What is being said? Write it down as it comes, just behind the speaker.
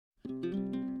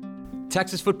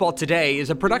Texas Football Today is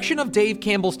a production of Dave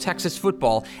Campbell's Texas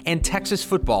Football and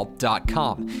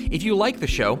TexasFootball.com. If you like the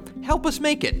show, help us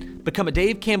make it. Become a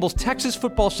Dave Campbell's Texas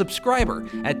Football subscriber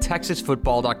at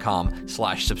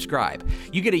TexasFootball.com/subscribe.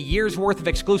 You get a year's worth of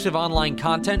exclusive online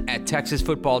content at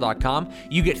TexasFootball.com.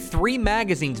 You get 3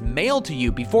 magazines mailed to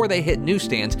you before they hit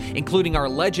newsstands, including our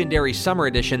legendary summer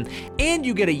edition, and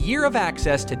you get a year of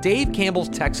access to Dave Campbell's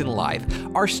Texan Live,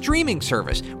 our streaming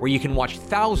service where you can watch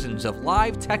thousands of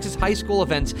live Texas high school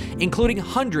events, including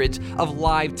hundreds of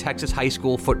live Texas high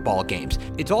school football games.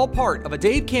 It's all part of a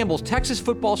Dave Campbell's Texas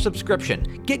Football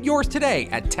subscription. Get yours today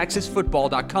at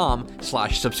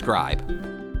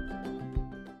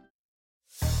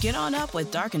TexasFootball.com/subscribe. Get on up with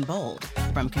Dark and Bold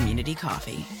from Community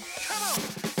Coffee.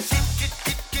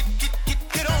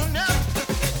 Get on up.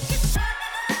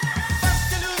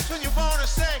 Bust loose when you wanna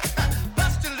say,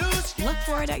 bust loose. Look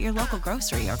for it at your local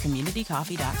grocery or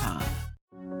communitycoffee.com.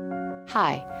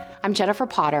 Hi, I'm Jennifer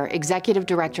Potter, Executive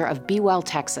Director of Be Well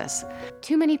Texas.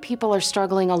 Too many people are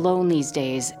struggling alone these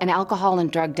days, and alcohol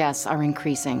and drug deaths are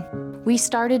increasing. We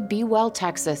started Be Well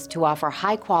Texas to offer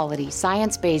high-quality,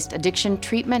 science-based addiction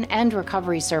treatment and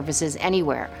recovery services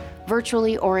anywhere,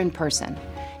 virtually or in person.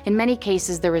 In many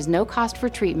cases, there is no cost for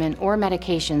treatment or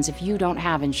medications if you don't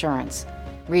have insurance.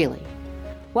 Really.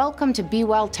 Welcome to Be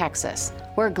Well Texas.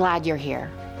 We're glad you're here.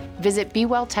 Visit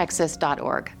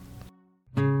BeWellTexas.org.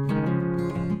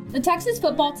 The Texas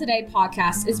Football Today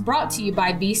podcast is brought to you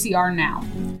by VCR Now.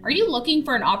 Are you looking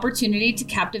for an opportunity to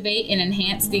captivate and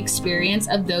enhance the experience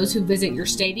of those who visit your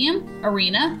stadium,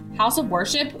 arena, house of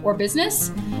worship, or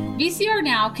business? VCR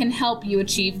Now can help you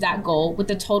achieve that goal with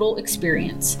the total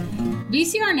experience.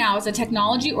 VCR Now is a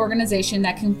technology organization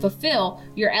that can fulfill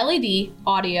your LED,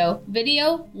 audio,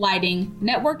 video, lighting,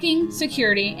 networking,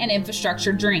 security, and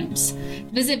infrastructure dreams.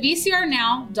 Visit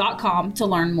VCRNow.com to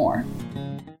learn more.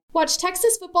 Watch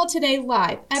Texas Football Today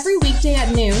live every weekday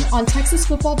at noon on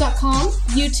TexasFootball.com,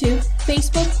 YouTube,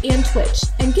 Facebook, and Twitch,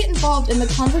 and get involved in the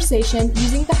conversation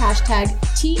using the hashtag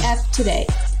TFToday.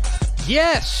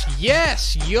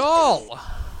 Yes, y'all.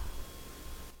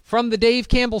 From the Dave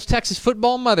Campbell's Texas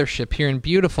Football Mothership here in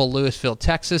beautiful Lewisville,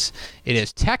 Texas, it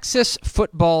is Texas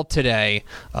Football Today,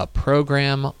 a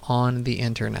program on the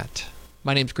internet.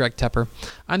 My name's Greg Tepper.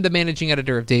 I'm the managing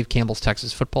editor of Dave Campbell's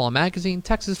Texas Football magazine,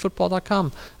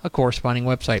 TexasFootball.com, a corresponding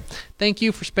website. Thank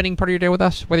you for spending part of your day with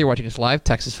us, whether you're watching us live,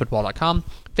 TexasFootball.com,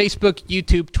 Facebook,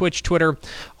 YouTube, Twitch, Twitter,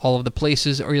 all of the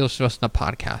places, or you'll listen to us on the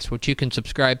podcast, which you can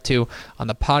subscribe to on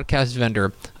the podcast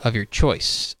vendor of your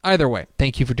choice. Either way,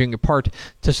 thank you for doing your part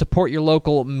to support your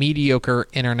local mediocre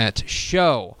internet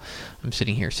show. I'm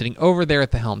sitting over there at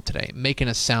the helm today, making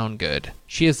us sound good.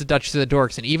 She is the Duchess of the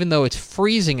Dorks, and even though it's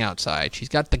freezing outside, she's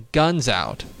got the guns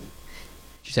out.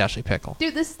 She's Ashley Pickle.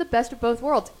 Dude, this is the best of both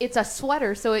worlds. It's a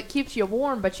sweater, so it keeps you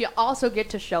warm, but you also get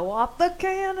to show off the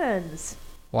cannons.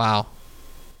 Wow.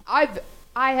 I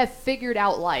have figured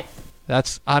out life. That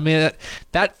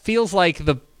feels like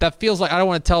I don't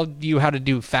want to tell you how to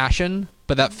do fashion,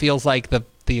 but that feels like the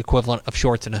equivalent of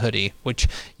shorts and a hoodie, which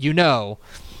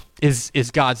is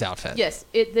God's outfit. Yes,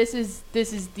 this is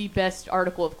the best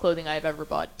article of clothing I've ever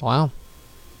bought. Wow.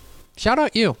 Shout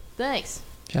out you. Thanks.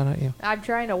 Shout out you. I'm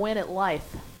trying to win at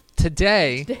life.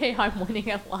 Today I'm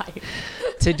winning at life.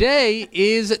 Today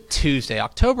is Tuesday,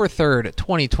 October 3rd,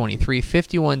 2023,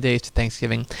 51 days to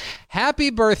Thanksgiving. Happy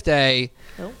birthday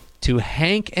to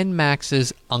Hank and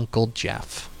Max's Uncle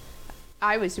Jeff.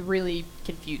 I was really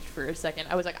confused for a second.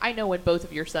 I was like, I know when both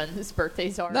of your sons'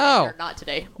 birthdays are. No. They're not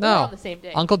today. No. We're on the same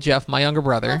day. Uncle Jeff, my younger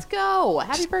brother. Let's go.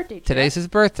 Happy birthday, Jeff. Today's his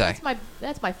birthday.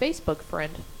 That's my Facebook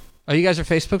friend. Oh, you guys are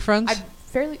Facebook friends? I'm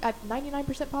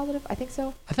 99% positive. I think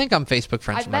so. I think I'm Facebook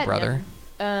friends with my brother. Him.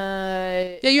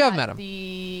 Yeah, you have met him.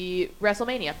 The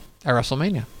WrestleMania. At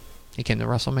WrestleMania. He came to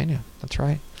WrestleMania. That's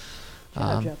right. Shout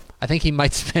out, Jeff. I think he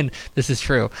might spend, this is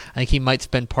true, I think he might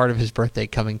spend part of his birthday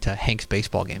coming to Hank's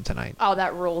baseball game tonight. Oh,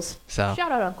 that rules. So,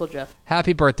 shout out Uncle Jeff.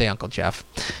 Happy birthday, Uncle Jeff.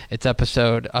 It's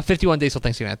episode 51 days till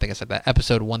Thanksgiving. I think I said that.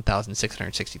 Episode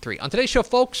 1663. On today's show,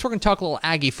 folks, we're going to talk a little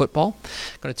Aggie football.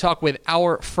 Going to talk with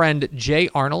our friend Jay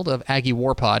Arnold of Aggie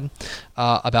Warpod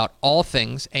about all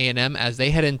things A&M as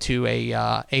they head into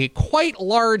a quite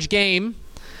large game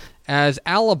as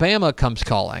Alabama comes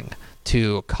calling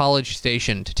to College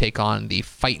Station to take on the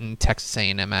fighting Texas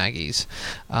A&M Aggies.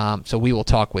 So we will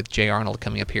talk with Jay Arnold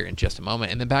coming up here in just a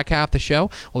moment. And then back half the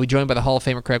show, we'll be joined by the Hall of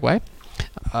Famer Craig Way,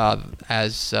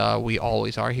 as we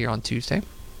always are here on Tuesday.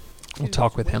 We'll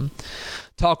talk with him.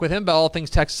 Talk with him about all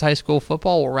things Texas high school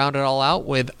football. We'll round it all out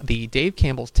with the Dave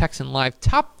Campbell's Texan Live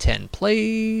Top 10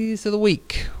 Plays of the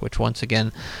Week, which once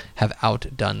again have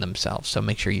outdone themselves. So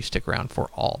make sure you stick around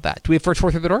for all that. Do we have first four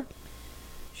through the door?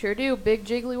 Sure do. Big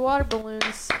jiggly water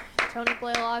balloons. Tony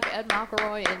Blaylock, Ed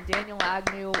McElroy, and Daniel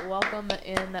Agnew. Welcome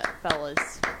in,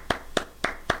 fellas.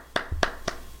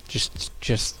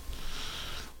 Just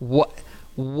what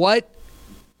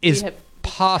is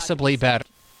possibly better?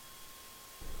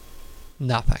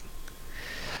 Nothing.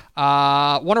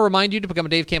 Want to remind you to become a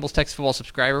Dave Campbell's Texas Football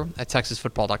subscriber at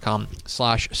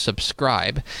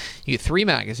texasfootball.com/subscribe. You get 3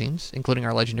 magazines, including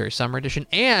our legendary summer edition,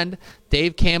 and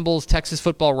Dave Campbell's Texas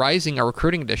Football Rising, our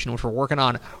recruiting edition, which we're working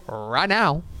on right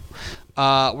now.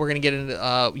 We're going to get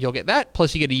into, you'll get that,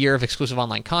 plus you get a year of exclusive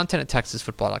online content at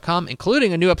texasfootball.com,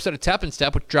 including a new episode of Tap and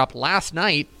Step, which dropped last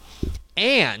night,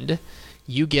 and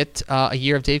you get a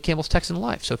year of Dave Campbell's Texan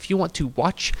Live. So if you want to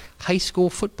watch high school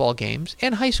football games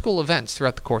and high school events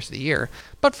throughout the course of the year,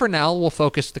 but for now we'll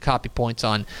focus the copy points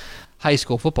on high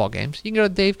school football games, you can go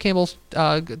to Dave Campbell's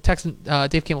Texan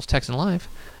Live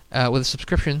with a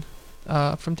subscription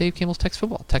from Dave Campbell's Texas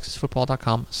Football,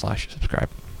 texasfootball.com/subscribe.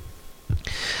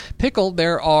 Pickle,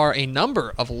 there are a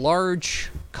number of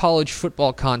large college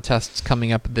football contests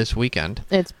coming up this weekend.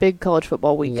 It's big college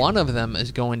football week. One of them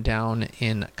is going down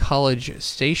in College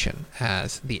Station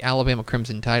as the Alabama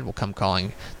Crimson Tide will come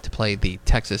calling to play the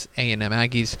Texas A&M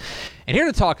Aggies. And here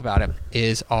to talk about it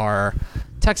is our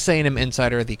Texas A&M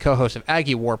insider, the co-host of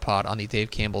Aggie War Pod on the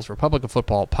Dave Campbell's Republic of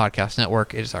Football Podcast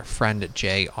Network. It is our friend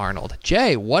Jay Arnold.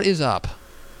 Jay, what is up?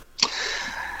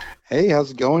 Hey,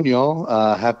 how's it going, y'all?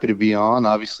 Happy to be on.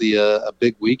 Obviously, a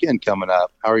big weekend coming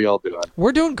up. How are y'all doing?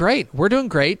 We're doing great.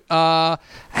 How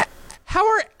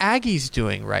are Aggies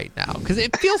doing right now? Because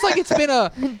it feels like it's been a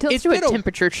Let's do a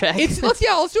temperature check.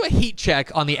 Let's do a heat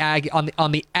check on the Aggie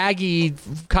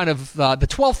kind of the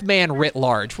 12th man writ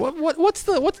large. What's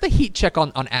the heat check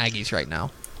on Aggies right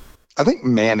now? I think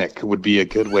manic would be a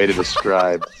good way to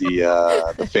describe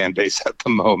the fan base at the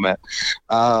moment.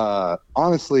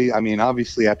 Honestly, I mean,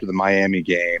 obviously after the Miami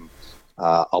game,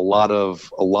 a lot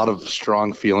of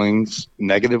strong feelings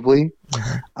negatively,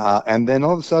 and then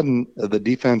all of a sudden the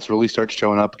defense really starts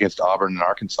showing up against Auburn and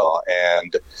Arkansas,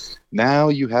 and now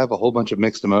you have a whole bunch of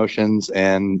mixed emotions,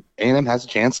 and A&M has a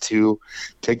chance to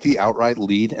take the outright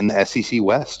lead in the SEC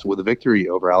West with a victory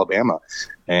over Alabama.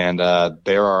 And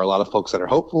there are a lot of folks that are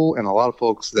hopeful and a lot of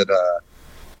folks that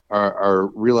are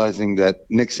realizing that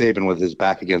Nick Saban with his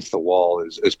back against the wall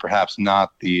is perhaps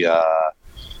not the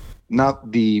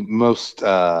most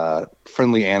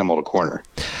friendly animal to corner.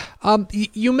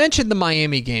 You mentioned the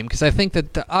Miami game because I think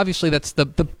that obviously that's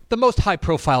the most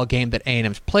high-profile game that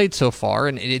A&M's played so far,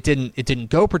 and it didn't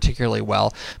go particularly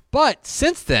well. But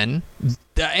since then,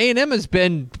 the A&M has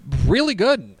been really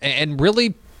good and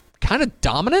really kind of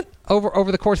dominant over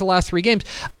the course of the last 3 games,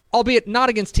 albeit not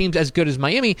against teams as good as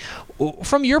Miami.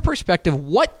 From your perspective,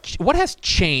 what has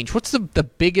changed? What's the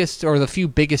biggest or the few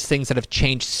biggest things that have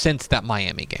changed since that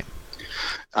Miami game?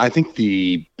 I think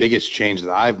the biggest change that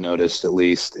I've noticed, at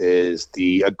least, is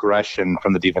the aggression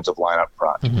from the defensive line up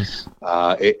front.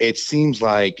 Mm-hmm. It seems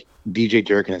like DJ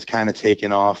Durkin has kind of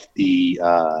taken off the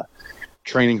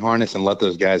training harness and let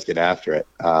those guys get after it,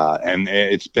 and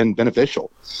it's been beneficial.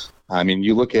 I mean,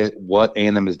 you look at what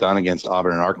A&M has done against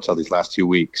Auburn and Arkansas these last 2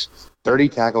 weeks. 30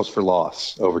 tackles for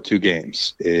loss over 2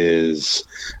 games is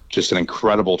just an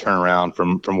incredible turnaround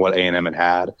from what A&M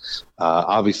had.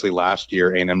 Obviously, last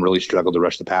year, A&M really struggled to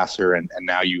rush the passer, and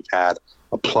now you've had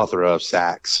a plethora of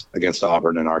sacks against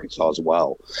Auburn and Arkansas as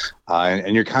well.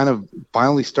 And you're kind of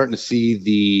finally starting to see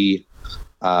the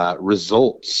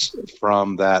results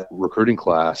from that recruiting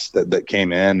class that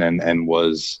came in and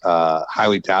was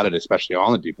highly touted, especially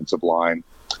on the defensive line.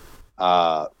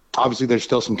 Obviously, there's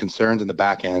still some concerns in the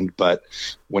back end, but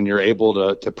when you're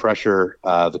able to pressure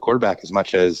the quarterback as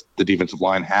much as the defensive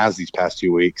line has these past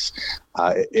 2 weeks,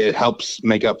 it helps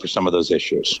make up for some of those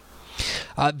issues.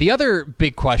 The other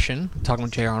big question, talking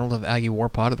with Jay Arnold of Aggie War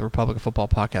Pod of the Republic of Football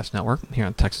Podcast Network here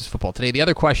on Texas Football Today. The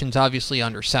other question is obviously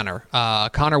under center.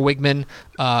 Connor Wigman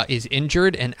is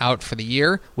injured and out for the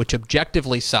year, which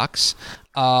objectively sucks.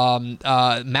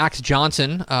 Max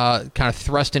Johnson kind of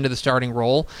thrust into the starting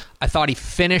role. I thought he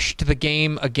finished the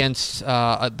game against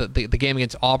the game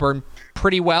against Auburn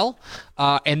pretty well,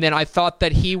 and then I thought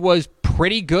that he was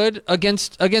pretty good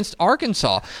against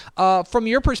Arkansas. From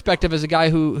your perspective as a guy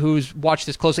who's watched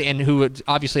this closely and who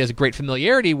obviously has a great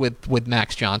familiarity with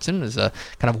Max Johnson as a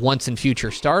kind of once and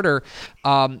future starter,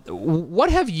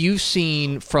 what have you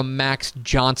seen from Max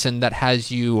Johnson that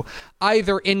has you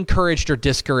either encouraged or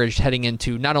discouraged heading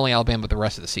into not only Alabama but the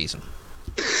rest of the season?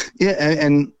 Yeah,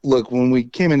 and look, when we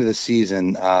came into the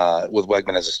season with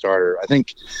Wegman as a starter, I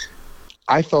think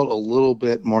I felt a little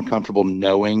bit more comfortable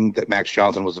knowing that Max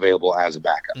Johnson was available as a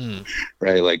backup,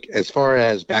 right? Like as far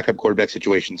as backup quarterback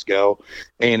situations go,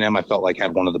 A&M I felt like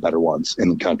had one of the better ones in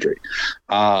the country.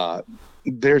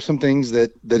 There's some things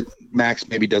that Max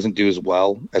maybe doesn't do as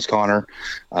well as Connor.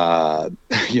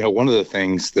 One of the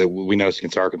things that we noticed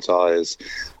against Arkansas is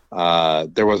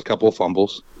there was a couple of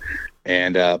fumbles.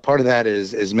 And part of that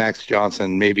is Max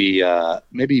Johnson maybe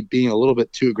being a little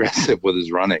bit too aggressive with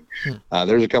his running.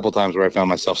 There's a couple times where I found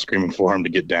myself screaming for him to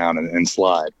get down and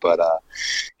slide. But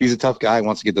he's a tough guy,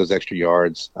 wants to get those extra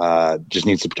yards, just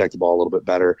needs to protect the ball a little bit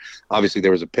better. Obviously, there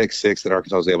was a pick six that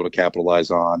Arkansas was able to capitalize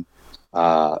on.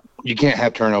 You can't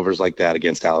have turnovers like that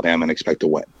against Alabama and expect to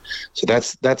win. So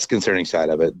that's the concerning side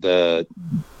of it.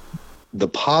 The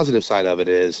positive side of it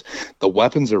is the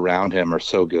weapons around him are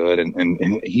so good,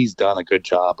 and he's done a good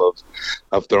job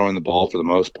of throwing the ball for the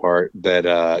most part,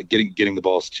 that getting the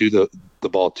balls to the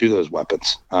ball to those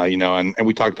weapons. And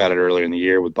we talked about it earlier in the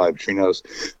year with Bobby Petrino's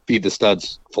feed the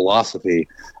studs philosophy.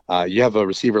 You have a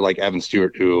receiver like Evan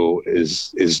Stewart who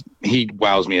he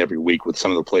wows me every week with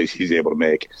some of the plays he's able to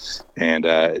make, and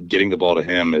getting the ball to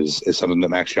him is something that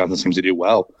Max Johnson seems to do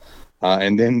well.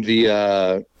 And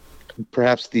then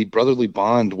perhaps the brotherly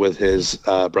bond with his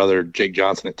brother Jake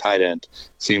Johnson at tight end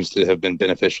seems to have been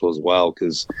beneficial as well,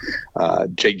 because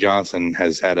Jake Johnson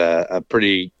has had a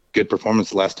pretty good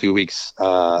performance the last 2 weeks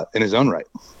in his own right.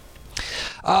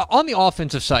 On the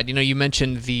offensive side, you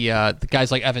mentioned the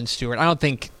guys like Evan Stewart. I don't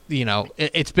think,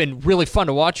 it's been really fun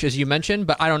to watch, as you mentioned,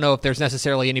 but I don't know if there's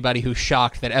necessarily anybody who's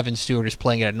shocked that Evan Stewart is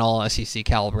playing at an all-SEC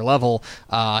caliber level.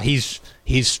 He's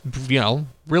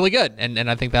really good, and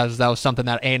I think that was something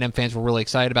that A&M fans were really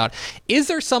excited about. Is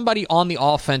there somebody on the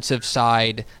offensive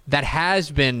side that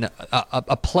has been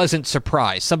a pleasant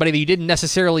surprise, somebody that you didn't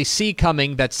necessarily see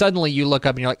coming, that suddenly you look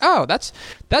up and you're like, oh, that's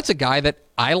a guy that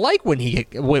I like when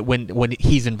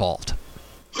he's involved?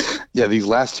 Yeah, these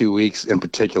last 2 weeks in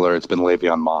particular, it's been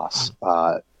Le'Veon Moss,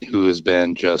 who has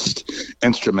been just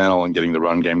instrumental in getting the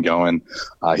run game going.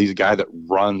 He's a guy that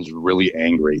runs really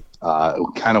angry,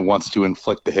 who kind of wants to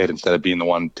inflict the hit instead of being the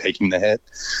one taking the hit.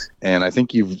 And I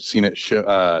think you've seen it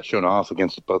shown off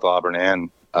against both Auburn and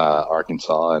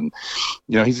Arkansas. And,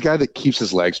 he's a guy that keeps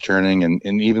his legs turning.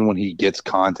 And even when he gets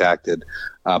contacted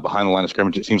behind the line of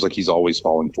scrimmage, it seems like he's always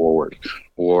falling forward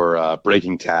or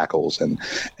breaking tackles.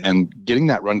 And getting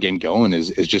that run game going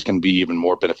is just going to be even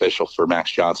more beneficial for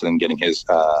Max Johnson and getting his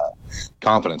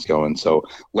confidence going. So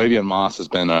Le'Veon Moss has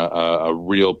been a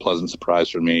real pleasant surprise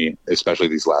for me, especially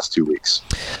these last 2 weeks.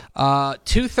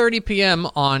 2:30 p.m.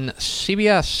 on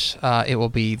CBS. It will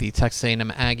be the Texas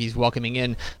A&M Aggies welcoming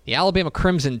in the Alabama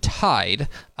Crimson Tide.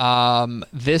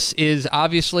 This is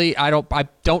obviously, I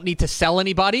don't need to sell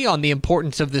anybody on the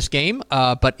importance of this game,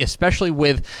 but especially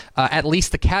with at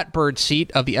least the catbird seat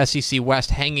of the SEC West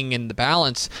hanging in the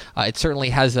balance, it certainly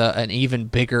has an even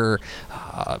bigger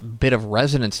bit of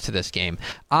resonance to this game.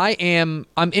 I'm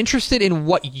interested in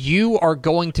what you are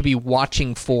going to be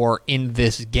watching for in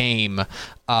this game.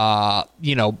 What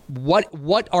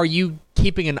are you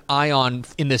keeping an eye on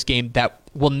in this game that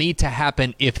will need to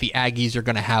happen if the Aggies are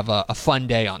going to have a fun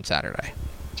day on Saturday?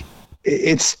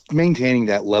 It's maintaining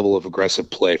that level of aggressive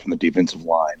play from the defensive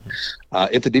line.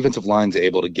 If the defensive line's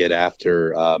able to get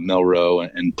after Milroe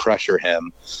and pressure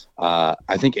him,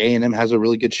 I think A&M has a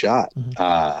really good shot.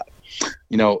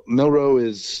 Milroe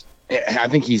I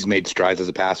think he's made strides as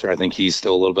a passer. I think he's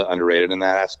still a little bit underrated in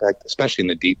that aspect, especially in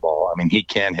the deep ball. I mean, he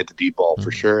can hit the deep ball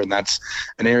for sure, and that's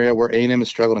an area where A&M has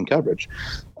struggled in coverage.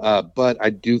 But I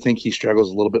do think he struggles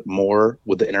a little bit more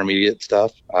with the intermediate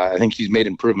stuff. I think he's made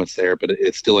improvements there, but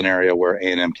it's still an area where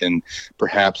A&M can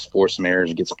perhaps force some errors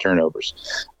and get some turnovers.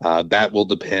 That will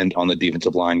depend on the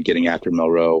defensive line getting after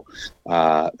Milroe.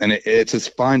 And it's this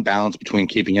fine balance between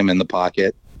keeping him in the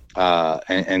pocket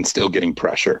and still getting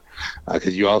pressure,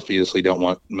 because you obviously don't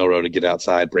want Milroe to get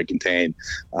outside, break contain.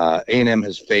 A&M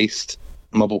has faced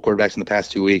mobile quarterbacks in the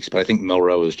past 2 weeks, but I think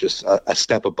Milroe is just a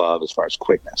step above as far as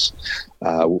quickness,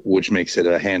 which makes it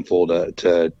a handful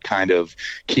to kind of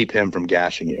keep him from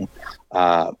gashing you.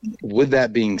 With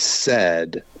that being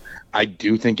said, I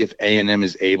do think if A&M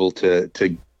is able to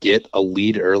get a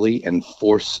lead early and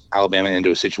force Alabama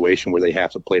into a situation where they have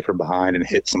to play from behind and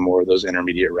hit some more of those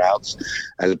intermediate routes,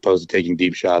 as opposed to taking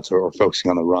deep shots or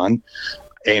focusing on the run,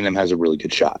 A&M has a really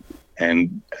good shot.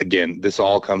 And again, this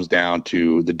all comes down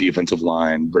to the defensive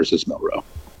line versus Milroe.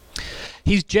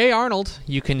 He's Jay Arnold.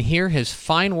 You can hear his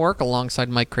fine work alongside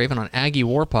Mike Craven on Aggie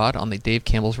War Pod on the Dave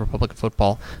Campbell's Republic of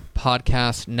Football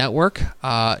Podcast Network.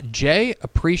 Jay,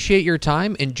 appreciate your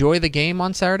time. Enjoy the game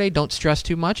on Saturday. Don't stress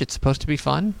too much. It's supposed to be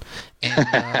fun.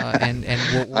 And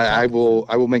I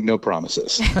will make no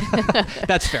promises.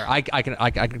 That's fair. I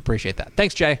can appreciate that.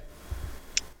 Thanks, Jay.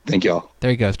 Thank y'all. There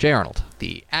he goes, Jay Arnold,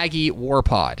 the Aggie War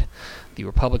Pod, the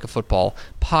Republic of Football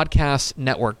Podcast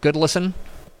Network. Good listen,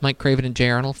 Mike Craven and Jay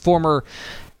Arnold, former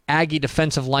Aggie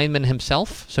defensive lineman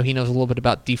himself, so he knows a little bit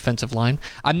about defensive line.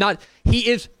 He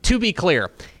is, to be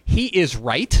clear, he is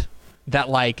right that,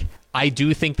 like, I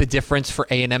do think the difference for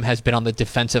A&M has been on the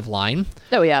defensive line.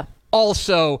 Oh, yeah.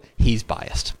 Also, he's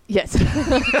biased. Yes.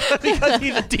 Because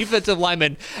he's a defensive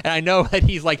lineman, and I know that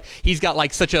he's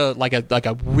got such a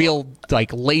real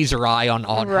laser eye on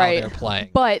how they're playing.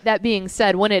 But that being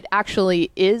said, when it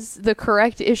actually is the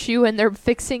correct issue and they're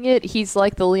fixing it, he's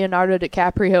like the Leonardo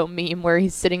DiCaprio meme where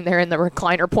he's sitting there in the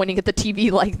recliner pointing at the TV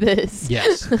like this.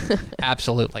 Yes,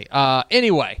 absolutely.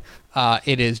 Anyway,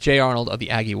 it is Jay Arnold of the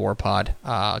Aggie War Pod.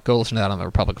 Go listen to that on the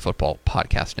Republic of Football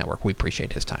Podcast Network. We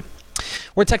appreciate his time.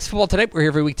 We're Texas Football Today. We're here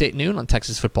every weekday at noon on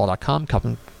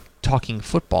TexasFootball.com, talking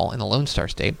football in the Lone Star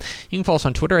State. You can follow us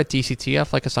on Twitter at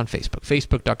DCTF, like us on Facebook,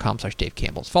 Facebook.com/Dave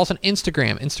Campbell's. Follow us on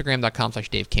Instagram,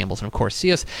 Instagram.com/Dave Campbell's. And, of course,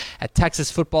 see us at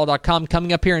TexasFootball.com.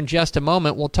 Coming up here in just a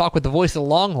moment, we'll talk with the voice of the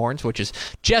Longhorns, which is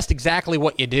just exactly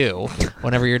what you do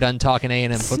whenever you're done talking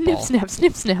A&M football. Snip,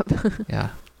 snap, snip, snap. Yeah.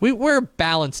 We're a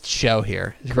balanced show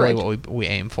here. Is really what we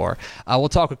aim for. We'll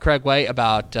talk with Craig Way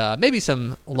about maybe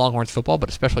some Longhorns football, but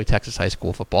especially Texas high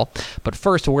school football. But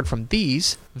first, a word from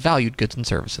these valued goods and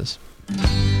services.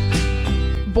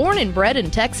 Born and bred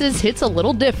in Texas hits a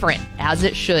little different, as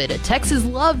it should. Texas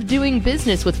loves doing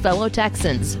business with fellow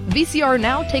Texans. VCR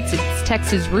Now takes its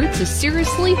Texas roots as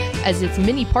seriously as its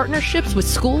many partnerships with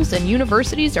schools and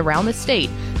universities around the state.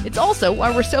 It's also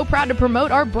why we're so proud to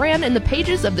promote our brand in the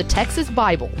pages of the Texas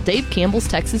Bible, Dave Campbell's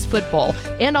Texas Football,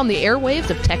 and on the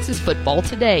airwaves of Texas Football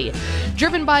Today.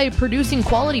 Driven by producing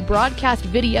quality broadcast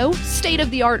video,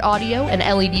 state-of-the-art audio, and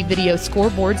LED video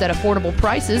scoreboards at affordable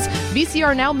prices,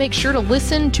 VCR Now makes sure to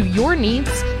listen to your needs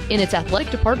in its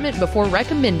athletic department before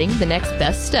recommending the next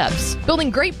best steps. Building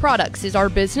great products is our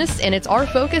business, and it's our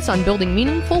focus on building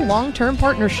meaningful long-term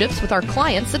partnerships with our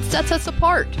clients that sets us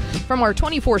apart. From our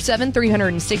 24/7,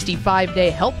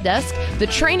 365-day help desk, the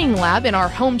training lab in our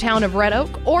hometown of Red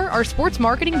Oak, or our sports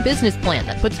marketing business plan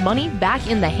that puts money back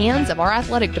in the hands of our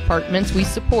athletic departments we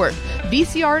support,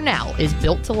 VCR Now is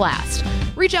built to last.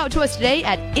 Reach out to us today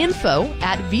at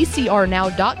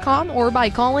info@vcrnow.com or by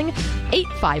calling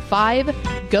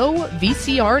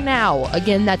 855-GO-VCR-NOW.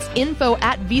 Again, that's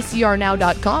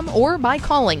info@vcrnow.com or by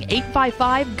calling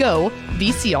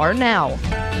 855-GO-VCR-NOW.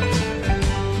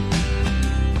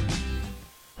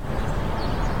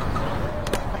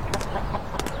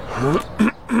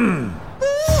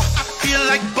 I feel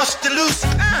like busting loose,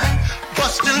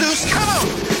 busting loose. Come on,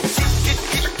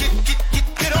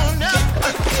 get on up.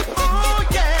 Oh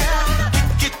yeah,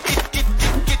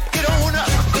 get on up.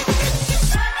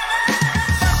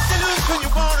 Busting loose when you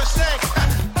wanna sing.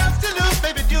 Busting loose,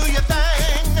 baby, do your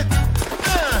thing.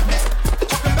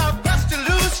 Talking about busting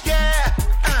loose, yeah.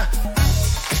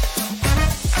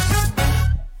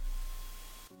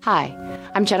 Hi,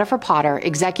 I'm Jennifer Potter,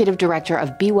 Executive Director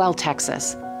of Be Well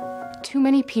Texas. Too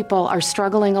many people are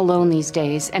struggling alone these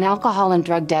days, and alcohol and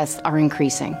drug deaths are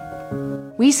increasing.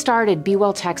 We started Be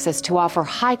Well Texas to offer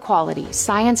high-quality,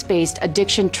 science-based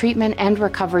addiction treatment and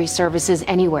recovery services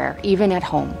anywhere, even at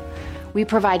home. We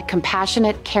provide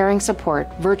compassionate, caring support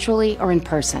virtually or in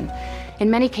person. In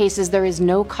many cases, there is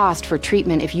no cost for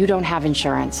treatment if you don't have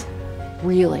insurance.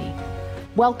 Really.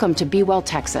 Welcome to Be Well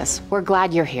Texas. We're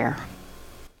glad you're here.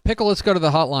 Pickle, let's go to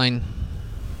the hotline.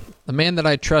 The man that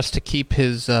I trust to keep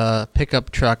his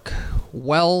pickup truck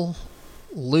well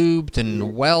lubed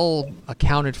and well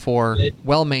accounted for,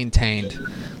 well maintained.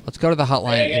 Let's go to the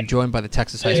hotline and joined by the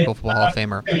Texas High School Football Hall of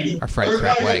Famer, our friend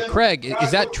Craig Way. Craig, is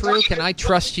that true? Can I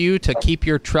trust you to keep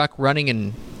your truck running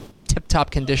in tip-top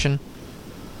condition?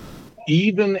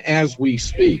 Even as we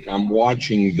speak, I'm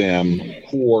watching them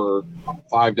pour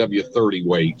 5W30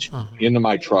 weight into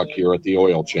my truck here at the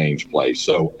oil change place.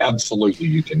 So absolutely,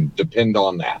 you can depend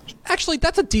on that. Actually,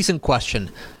 that's a decent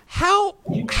question. How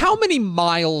many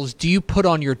miles do you put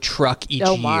on your truck each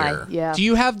year? Yeah. Do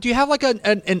you have like a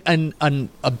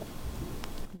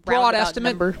broad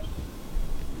estimate? Number.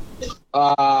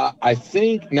 I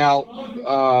think now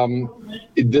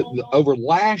over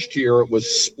last year it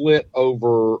was split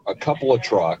over a couple of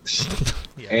trucks.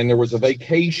 and there was a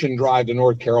vacation drive to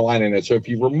North Carolina in it. So if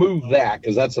you remove that,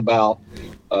 because that's about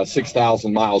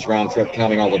 6,000 miles round trip,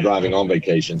 counting all the driving on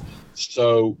vacation.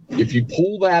 So if you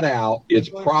pull that out, it's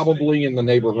probably in the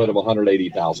neighborhood of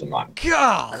 180,000 miles.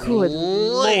 God, good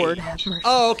Lord have mercy.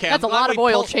 Oh, okay. That's a lot of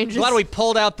oil changes. Glad we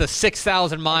pulled out the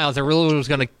 6,000 miles. I really was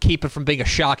going to keep it from being a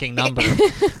shocking number.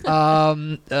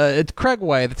 It's Craig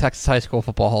Way, the Texas High School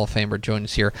Football Hall of Famer, joined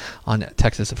us here on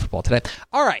Texas Football Today.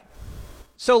 All right.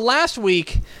 So last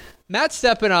week, Matt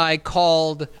Stepp and I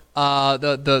called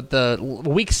the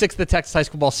week 6 of the Texas high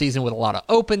school football season with a lot of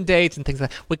open dates and things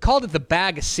like that. We called it the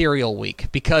bag of cereal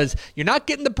week because you're not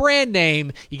getting the brand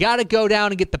name. You got to go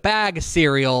down and get the bag of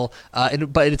cereal,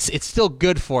 but it's still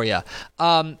good for you.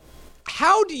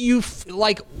 How do you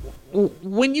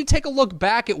when you take a look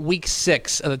back at week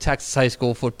 6 of the Texas high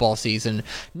school football season,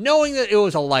 knowing that it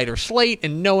was a lighter slate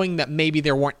and knowing that maybe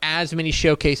there weren't as many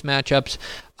showcase matchups,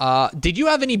 did you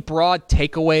have any broad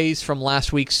takeaways from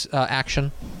last week's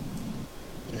action?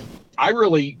 I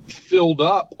really filled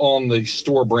up on the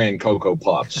store brand Cocoa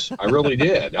Puffs. I really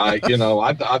did. I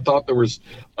thought there was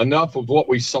enough of what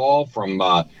we saw from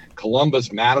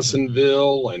Columbus,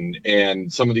 Madisonville,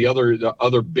 and some of the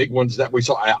other big ones that we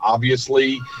saw.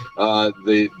 Obviously,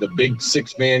 the big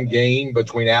 6-man game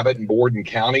between Abbott and Borden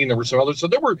County, and there were some others. So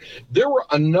there were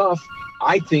enough,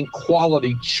 I think,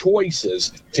 quality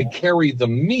choices to carry the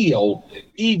meal,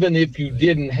 even if you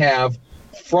didn't have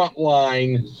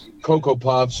frontline Cocoa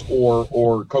Puffs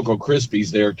or Cocoa Krispies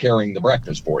there carrying the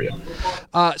breakfast for you.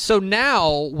 So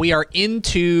now we are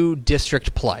into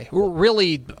district play.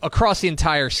 Really across the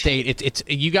entire state, it's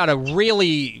you got to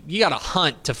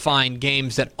hunt to find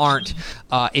games that aren't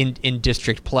in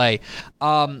district play.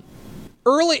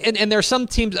 Early and there are some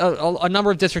teams, a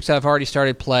number of districts that have already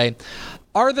started play.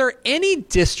 Are there any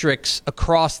districts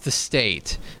across the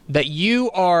state that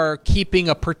you are keeping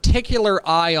a particular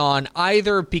eye on,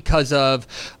 either because of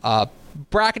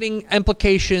bracketing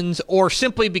implications or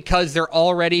simply because they're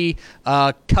already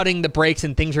cutting the brakes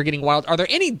and things are getting wild? Are there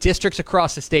any districts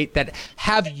across the state that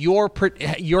have your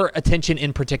attention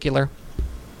in particular?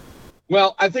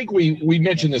 Well, I think we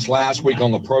mentioned this last week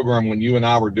on the program when you and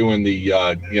I were doing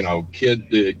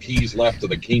the keys left to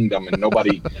the kingdom and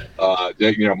nobody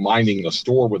minding the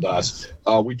store with us.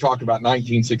 We talked about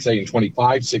 19-6A and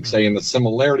 25-6A and the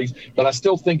similarities, but I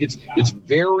still think it's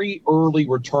very early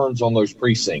returns on those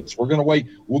precincts. We're going to wait.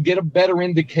 We'll get a better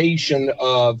indication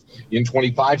of in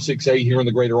 25-6A here in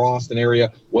the greater Austin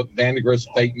area what Vandergrist's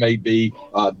fate may be.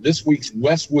 This week's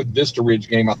Westwood Vista Ridge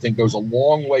game, I think, goes a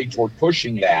long way toward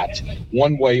pushing that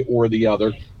one way or the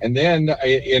other. And then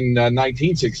in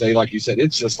 19-6A, like you said,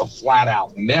 it's just a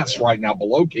flat-out mess right now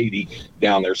below Katy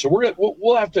down there. So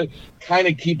we'll have to kind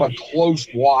of keep a close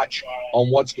watch on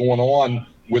what's going on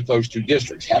with those two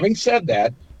districts. Having said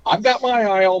that, I've got my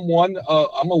eye on one.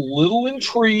 I'm a little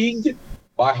intrigued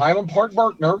by Highland Park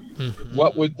Berkner. Mm-hmm.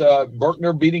 What with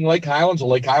Berkner beating Lake Highlands, the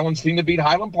Lake Highlands team to beat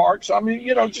Highland Park. So, I mean,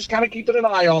 just kind of keeping an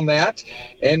eye on that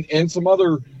and some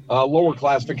other lower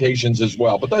classifications as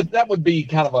well. But that would be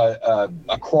kind of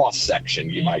a cross-section,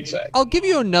 you might say. I'll give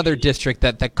you another district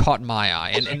that caught my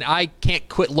eye, and I can't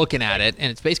quit looking at it,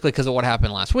 and it's basically because of what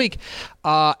happened last week,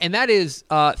 and that is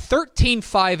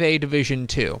 13-5A Division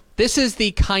II. This is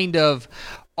the kind of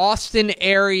Austin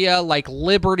area, like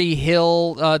Liberty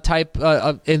Hill type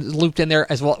looped in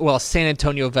there, as well as San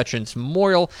Antonio Veterans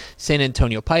Memorial, San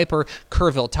Antonio Piper,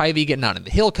 Kerrville-Tivy getting out in the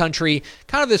hill country,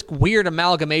 kind of this weird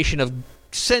amalgamation of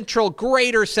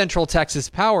greater central Texas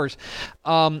powers.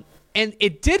 And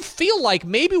it did feel like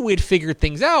maybe we'd figured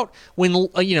things out when,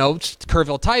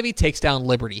 Kerrville-Tivy takes down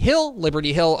Liberty Hill.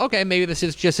 Liberty Hill, okay, maybe this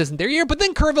just isn't their year. But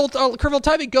then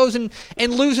Kerrville-Tivy goes and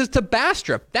loses to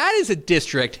Bastrop. That is a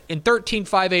district in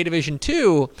 13-5A Division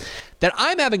II that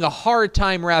I'm having a hard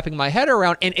time wrapping my head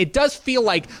around. And it does feel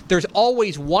like there's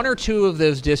always one or two of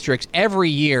those districts every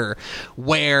year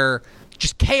where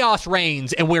just chaos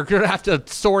reigns, and we're going to have to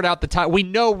sort out the tie. We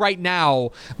know right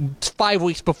now, 5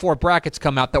 weeks before brackets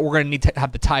come out, that we're going to need to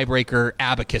have the tiebreaker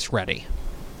abacus ready.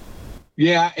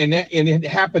 Yeah, and it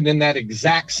happened in that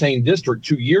exact same district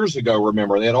 2 years ago,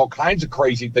 remember. They had all kinds of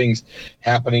crazy things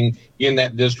happening in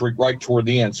that district right toward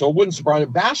the end. So it wouldn't surprise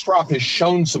me. Bastrop has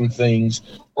shown some things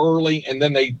early, and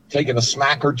then they taken a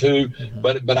smack or two,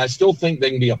 but I still think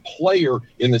they can be a player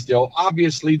in this deal.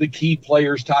 Obviously, the key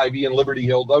players, Tivy and Liberty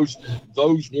Hill, those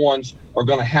ones are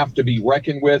going to have to be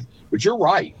reckoned with. But you're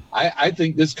right. I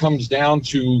think this comes down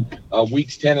to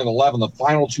weeks 10 and 11, the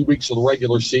final 2 weeks of the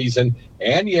regular season.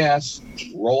 And yes,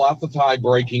 roll out the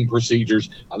tie-breaking procedures.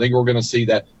 I think we're going to see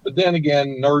that. But then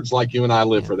again, nerds like you and I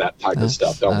live for that type of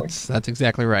stuff, don't we? That's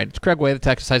exactly right. It's Craig Way, the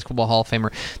Texas High School Football Hall of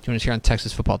Famer, joining us here on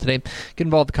Texas Football Today. Get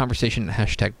involved in the conversation at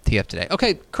 #TF Today.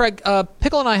 Okay, Craig,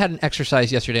 Pickle and I had an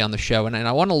exercise yesterday on the show, and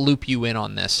I want to loop you in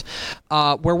on this,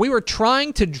 where we were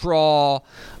trying to draw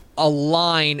a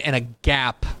line and a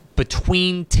gap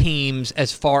between teams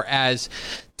as far as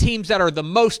teams that are the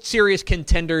most serious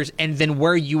contenders, and then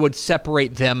where you would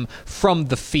separate them from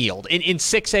the field. In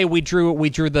 6A, we drew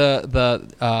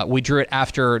it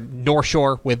after North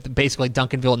Shore, with basically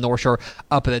Duncanville and North Shore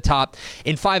up at the top.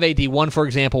 In 5A D1, for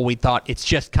example, we thought it's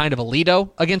just kind of a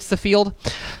Lido against the field.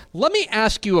 Let me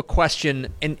ask you a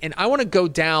question, and I want to go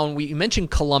down. We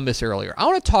mentioned Columbus earlier. I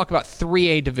want to talk about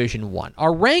 3A Division I.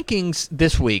 Our rankings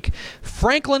this week: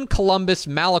 Franklin, Columbus,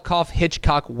 Malakoff,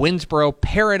 Hitchcock, Winsboro,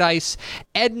 Paradise,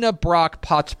 Edna, Brock,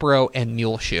 Pottsboro, and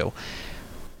Muleshoe.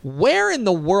 Where in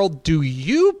the world do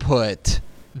you put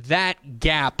that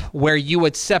gap where you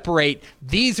would separate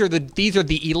these are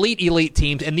the elite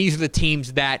teams, and these are the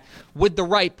teams that with the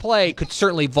right play could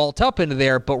certainly vault up into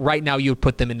there, but right now you would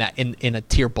put them in a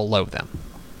tier below them?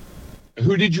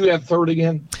 Who did you have third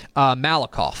again?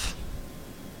 Malakoff.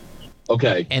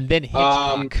 Okay. And then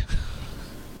Hitchcock.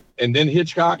 And then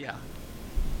Hitchcock? Yeah.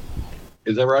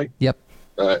 Is that right? Yep.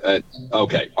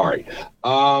 Okay. All right.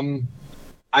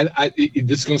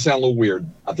 This is going to sound a little weird.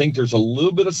 I think there's a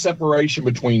little bit of separation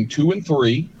between 2 and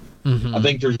 3. Mm-hmm. I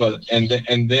think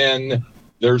and then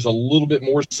there's a little bit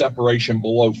more separation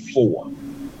below 4.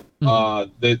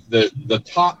 Mm-hmm. The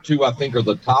top 2, I think, are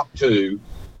the top 2,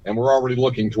 and we're already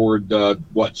looking toward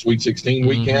Sweet 16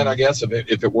 weekend, mm-hmm. I guess,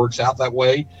 if it works out that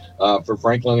way for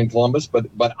Franklin and Columbus. But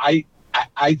I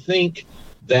think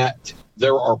that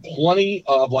there are plenty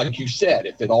of, like you said,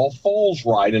 if it all falls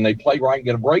right and they play right and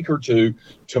get a break or two,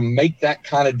 to make that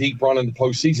kind of deep run in the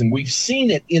postseason. We've seen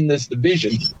it in this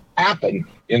division happen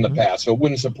in the past, so it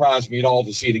wouldn't surprise me at all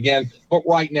to see it again. But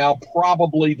right now,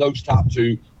 probably those top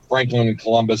 2, Franklin and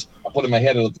Columbus, I put them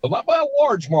ahead of by a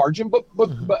large margin, but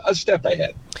a step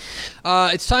ahead.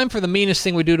 It's time for the meanest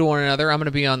thing we do to one another. I'm going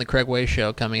to be on the Craig Way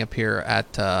Show coming up here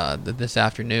at this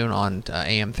afternoon on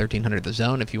AM 1300 The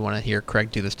Zone, if you want to hear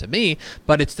Craig do this to me.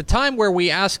 But it's the time where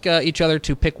we ask each other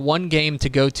to pick one game to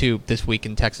go to this week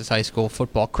in Texas high school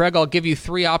football. Craig, I'll give you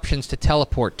 3 options to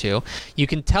teleport to. You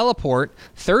can teleport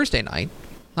Thursday night.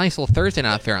 Nice little Thursday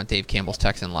night affair on Dave Campbell's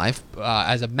Texan Live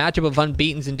as a matchup of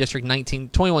unbeatens in District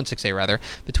 21 6A,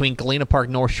 between Galena Park,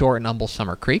 North Shore, and Humble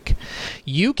Summer Creek.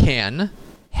 You can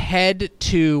head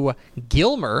to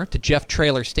Gilmer, to Jeff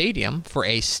Traylor Stadium, for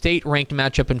a state-ranked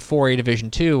matchup in 4A Division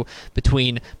II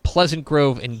between Pleasant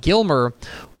Grove and Gilmer.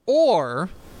 Or,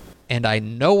 and I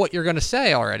know what you're going to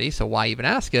say already, so why even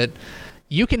ask it,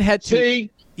 you can head to...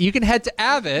 You can head to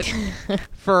Abbott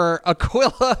for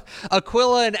Aquila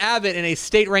and Abbott in a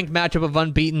state-ranked matchup of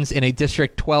unbeatens in a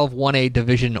District 12 1A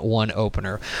Division I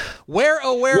opener. Where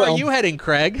are you heading,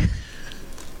 Craig?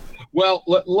 Well,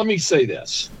 let me say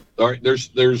this. All right,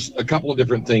 there's a couple of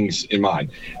different things in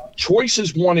mind.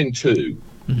 Choices 1 and 2,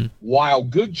 mm-hmm. while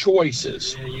good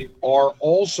choices, are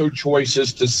also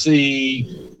choices to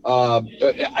see.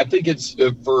 I think it's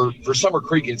for Summer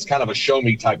Creek, it's kind of a show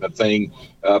me type of thing,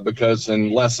 because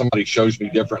unless somebody shows me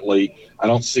differently, I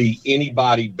don't see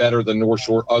anybody better than North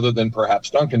Shore other than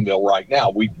perhaps Duncanville right now.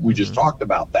 We just talked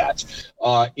about that.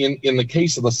 In the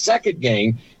case of the second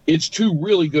game, it's 2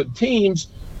 really good teams.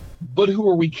 But who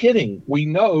are we kidding? We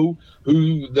know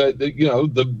who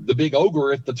the big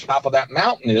ogre at the top of that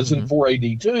mountain is in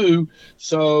 4AD2.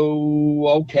 So,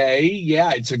 okay,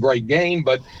 yeah, it's a great game,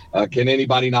 but can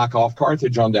anybody knock off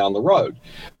Carthage on down the road?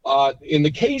 In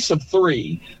the case of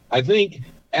 3, I think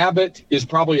Abbott is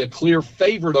probably a clear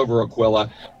favorite over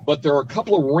Aquila, but there are a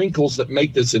couple of wrinkles that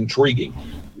make this intriguing.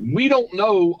 We don't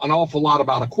know an awful lot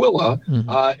about Aquila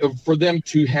for them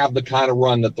to have the kind of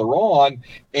run that they're on.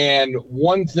 And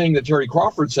one thing that Terry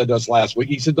Crawford said to us last week,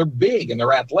 he said they're big and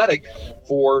they're athletic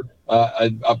for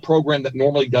a program that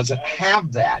normally doesn't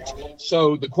have that.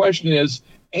 So the question is,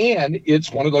 and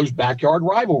it's one of those backyard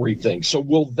rivalry things. So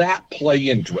will that play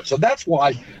into it? So that's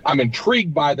why I'm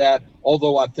intrigued by that,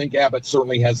 although I think Abbott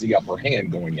certainly has the upper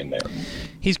hand going in there.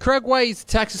 He's Craig Way. He's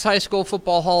the Texas High School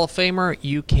Football Hall of Famer.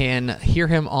 You can hear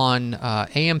him on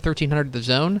AM 1300 The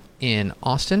Zone in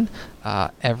Austin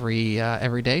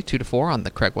every day, 2 to 4 on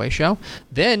the Craig Way Show.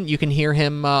 Then you can hear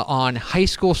him on High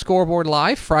School Scoreboard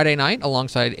Live Friday night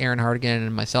alongside Aaron Hardigan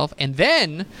and myself. And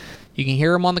then you can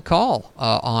hear him on the call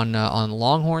on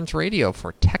Longhorns Radio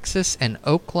for Texas and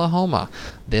Oklahoma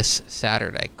this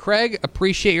Saturday. Craig,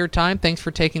 appreciate your time. Thanks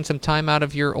for taking some time out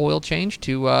of your oil change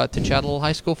to chat a little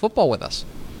high school football with us.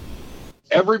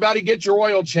 Everybody get your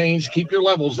oil changed. Keep your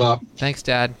levels up. Thanks,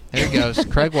 Dad. There he goes.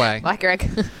 Craig Way. Bye, Greg.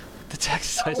 The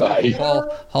Texas High School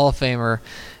Football Hall of Famer,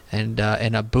 and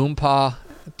a boom paw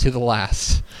to the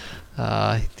last.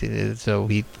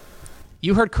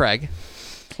 You heard Craig.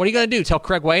 What are you going to do? Tell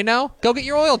Craig Way now? Go get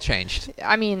your oil changed.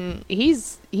 I mean,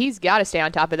 he's got to stay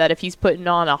on top of that if he's putting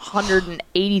on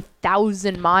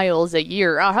 180,000 miles a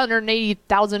year.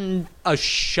 180,000. A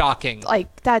shocking.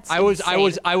 Like, that's I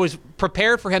was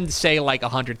prepared for him to say like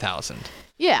 100,000.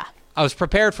 Yeah. I was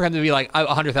prepared for him to be like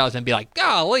 100,000 and be like,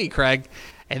 golly, Craig.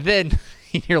 And then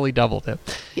he nearly doubled it.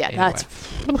 Yeah, anyway, that's...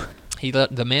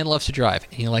 the man loves to drive,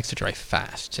 and he likes to drive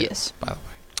fast, too, yes. by the way.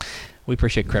 We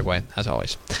appreciate Craig Way, as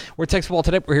always. We're Texas Football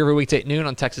Today. We're here every weekday at noon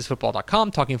on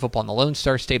TexasFootball.com, talking football in the Lone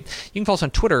Star State. You can follow us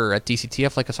on Twitter at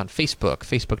DCTF, like us on Facebook,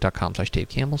 Facebook.com/Dave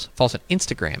Campbell's. Follow us on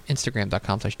Instagram,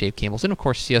 Instagram.com/Dave Campbell's. And, of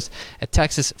course, see us at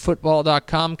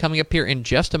TexasFootball.com. Coming up here in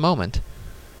just a moment,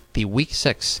 the Week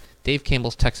 6 Dave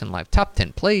Campbell's Texan Live Top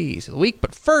 10 Plays of the Week.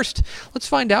 But first, let's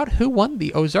find out who won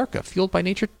the Ozarka Fueled by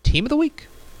Nature Team of the Week.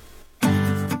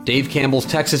 Dave Campbell's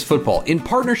Texas Football, in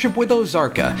partnership with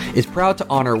Ozarka, is proud to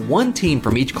honor one team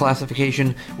from each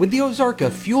classification with the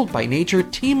Ozarka Fueled by Nature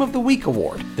Team of the Week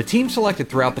Award. The teams selected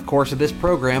throughout the course of this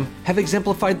program have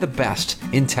exemplified the best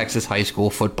in Texas high school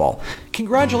football.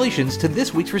 Congratulations to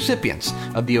this week's recipients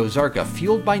of the Ozarka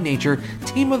Fueled by Nature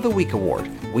Team of the Week Award.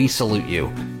 We salute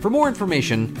you. For more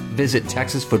information, visit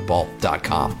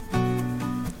TexasFootball.com.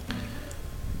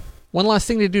 One last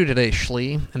thing to do today,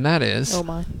 Schlee, and that is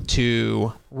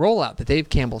to roll out the Dave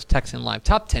Campbell's Texan Live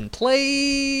Top 10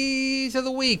 Plays of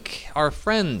the Week. Our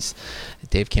friends at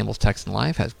Dave Campbell's Texan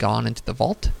Live has gone into the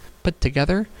vault, put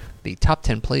together the top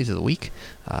 10 plays of the week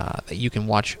that you can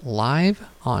watch live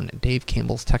on Dave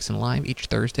Campbell's Texan Live each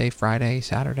Thursday, Friday,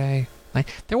 Saturday night.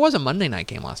 There was a Monday night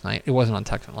game last night. It wasn't on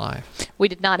Texan Live. We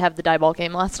did not have the die ball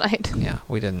game last night. Yeah,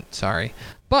 we didn't. Sorry.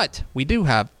 But we do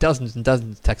have dozens and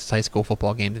dozens of Texas high school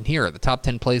football games, and here are the top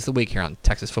 10 plays of the week here on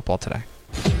Texas Football Today.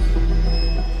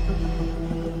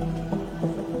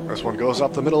 This one goes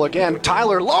up the middle again.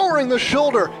 Tyler lowering the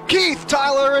shoulder. Keith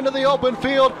Tyler into the open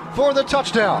field for the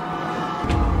touchdown.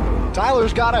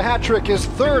 Tyler's got a hat trick, his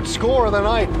third score of the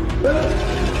night.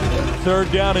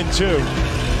 3rd down and 2.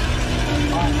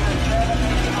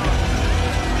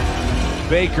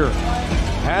 Baker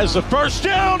has the first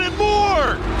down and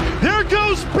more. There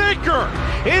goes Baker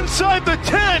inside the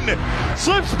 10.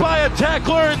 Slips by a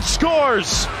tackler and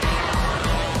scores.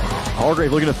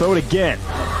 Hargrave looking to throw it again.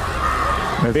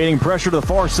 Evading pressure to the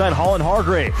far side. Holland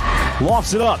Hargrave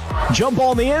lofts it up. Jump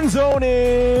ball in the end zone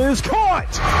is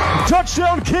caught.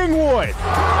 Touchdown Kingwood.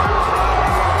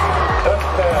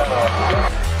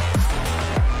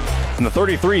 From the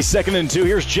 33, 2nd and 2.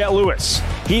 Here's Jet Lewis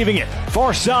heaving it.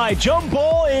 Far side. Jump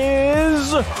ball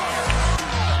is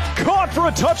caught for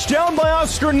a touchdown by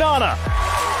Oscar Nana.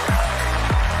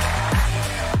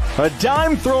 A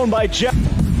dime thrown by Jet.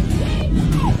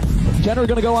 Jenner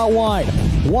going to go out wide.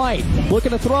 White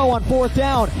looking to throw on 4th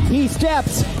down. He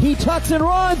steps, he tucks and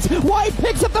runs. White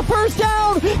picks up the first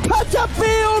down, cuts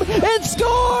upfield, and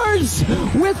scores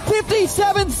with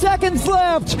 57 seconds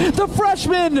left. The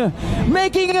freshman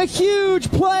making a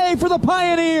huge play for the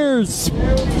Pioneers.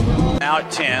 Now at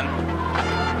 10.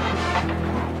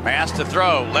 Pass to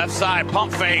throw, left side,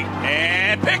 pump fake,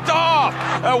 and picked off.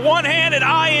 A one-handed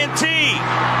INT.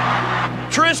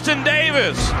 Tristan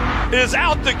Davis is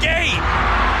out the gate,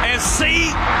 and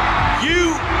see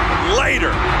you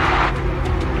later.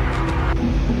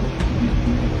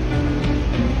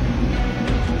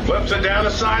 Flips it down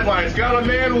the sidelines, got a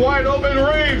man wide open,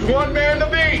 Reeves, one man to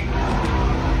beat.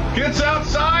 Gets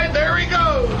outside, there he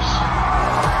goes.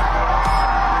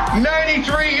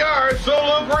 93 yards, so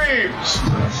Luke Reeves.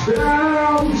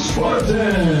 Touchdown,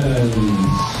 Spartans.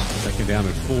 2nd down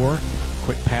and 4.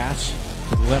 Quick pass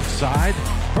to the left side.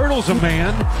 Hurdles a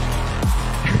man.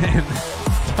 And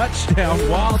touchdown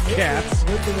Wildcats.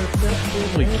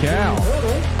 Holy cow.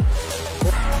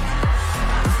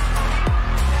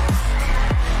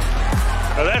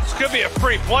 Now that could be a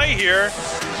free play here.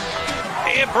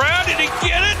 And Brown, did he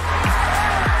get it?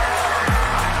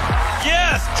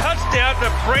 Yes, touchdown to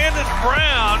Brandon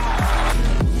Brown.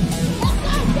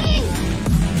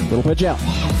 Little pitch out.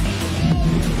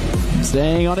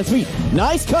 Staying on his feet.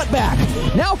 Nice cutback.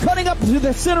 Now cutting up to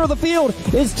the center of the field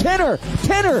is Tenner.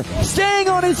 Tenner staying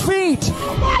on his feet.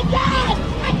 Oh my God!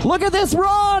 Look at this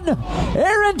run.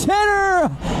 Aaron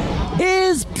Tenner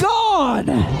is gone.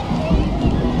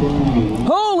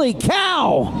 Holy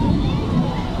cow.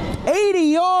 80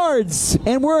 yards,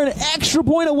 and we're an extra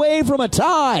point away from a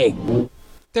tie.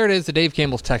 There it is, the Dave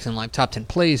Campbell's Texan Live Top 10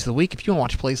 Plays of the Week. If you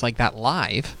want to watch plays like that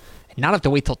live, at not have to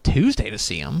wait till Tuesday to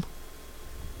see them.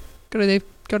 Go to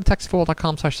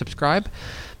TexasFootball.com/subscribe.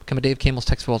 Become a Dave Campbell's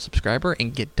Texas Football subscriber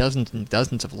and get dozens and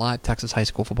dozens of live Texas high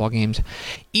school football games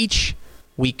each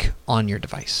week on your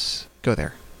device. Go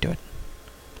there. Do it.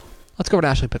 Let's go over to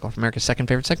Ashley Pickle from America's second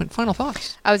favorite segment. Final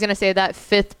thoughts. I was going to say that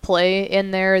fifth play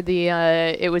in there,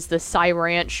 it was the Cy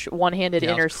Ranch one-handed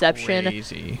interception.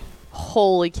 Crazy.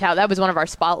 Holy cow. That was one of our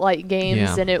spotlight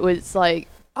games, and it was like,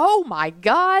 oh my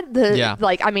God.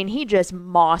 He just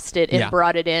mossed it and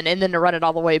brought it in, and then to run it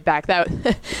all the way back, that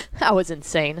was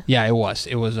insane. Yeah, it was.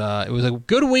 It was a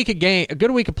good week of game, a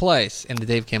good week of plays in the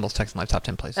Dave Campbell's Texas Live Top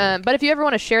 10 Plays. But if you ever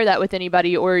want to share that with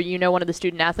anybody, or one of the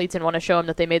student athletes and want to show them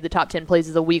that they made the top 10 plays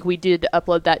of the week, we did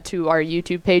upload that to our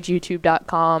YouTube page,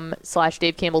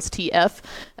 youtube.com/Dave Campbell's TF.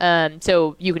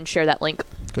 So you can share that link.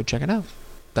 Go check it out.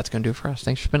 That's going to do it for us.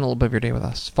 Thanks for spending a little bit of your day with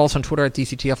us. Follow us on Twitter at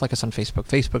DCTF. Like us on Facebook,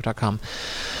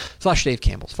 facebook.com/Dave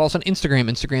Campbell's. Follow us on Instagram,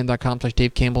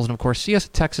 instagram.com/Dave Campbell's. And, of course, see us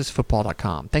at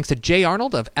texasfootball.com. Thanks to Jay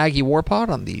Arnold of Aggie Warpod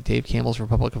on the Dave Campbell's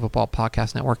Republic of Football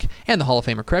Podcast Network and the Hall of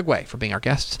Famer Craig Way for being our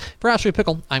guests. For Ashley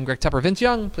Pickle, I'm Greg Tepper. Vince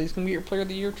Young, please come get your Player of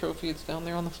the Year trophy. It's down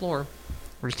there on the floor.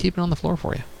 We're just keeping it on the floor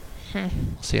for you. We'll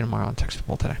see you tomorrow on Texas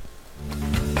Football Today.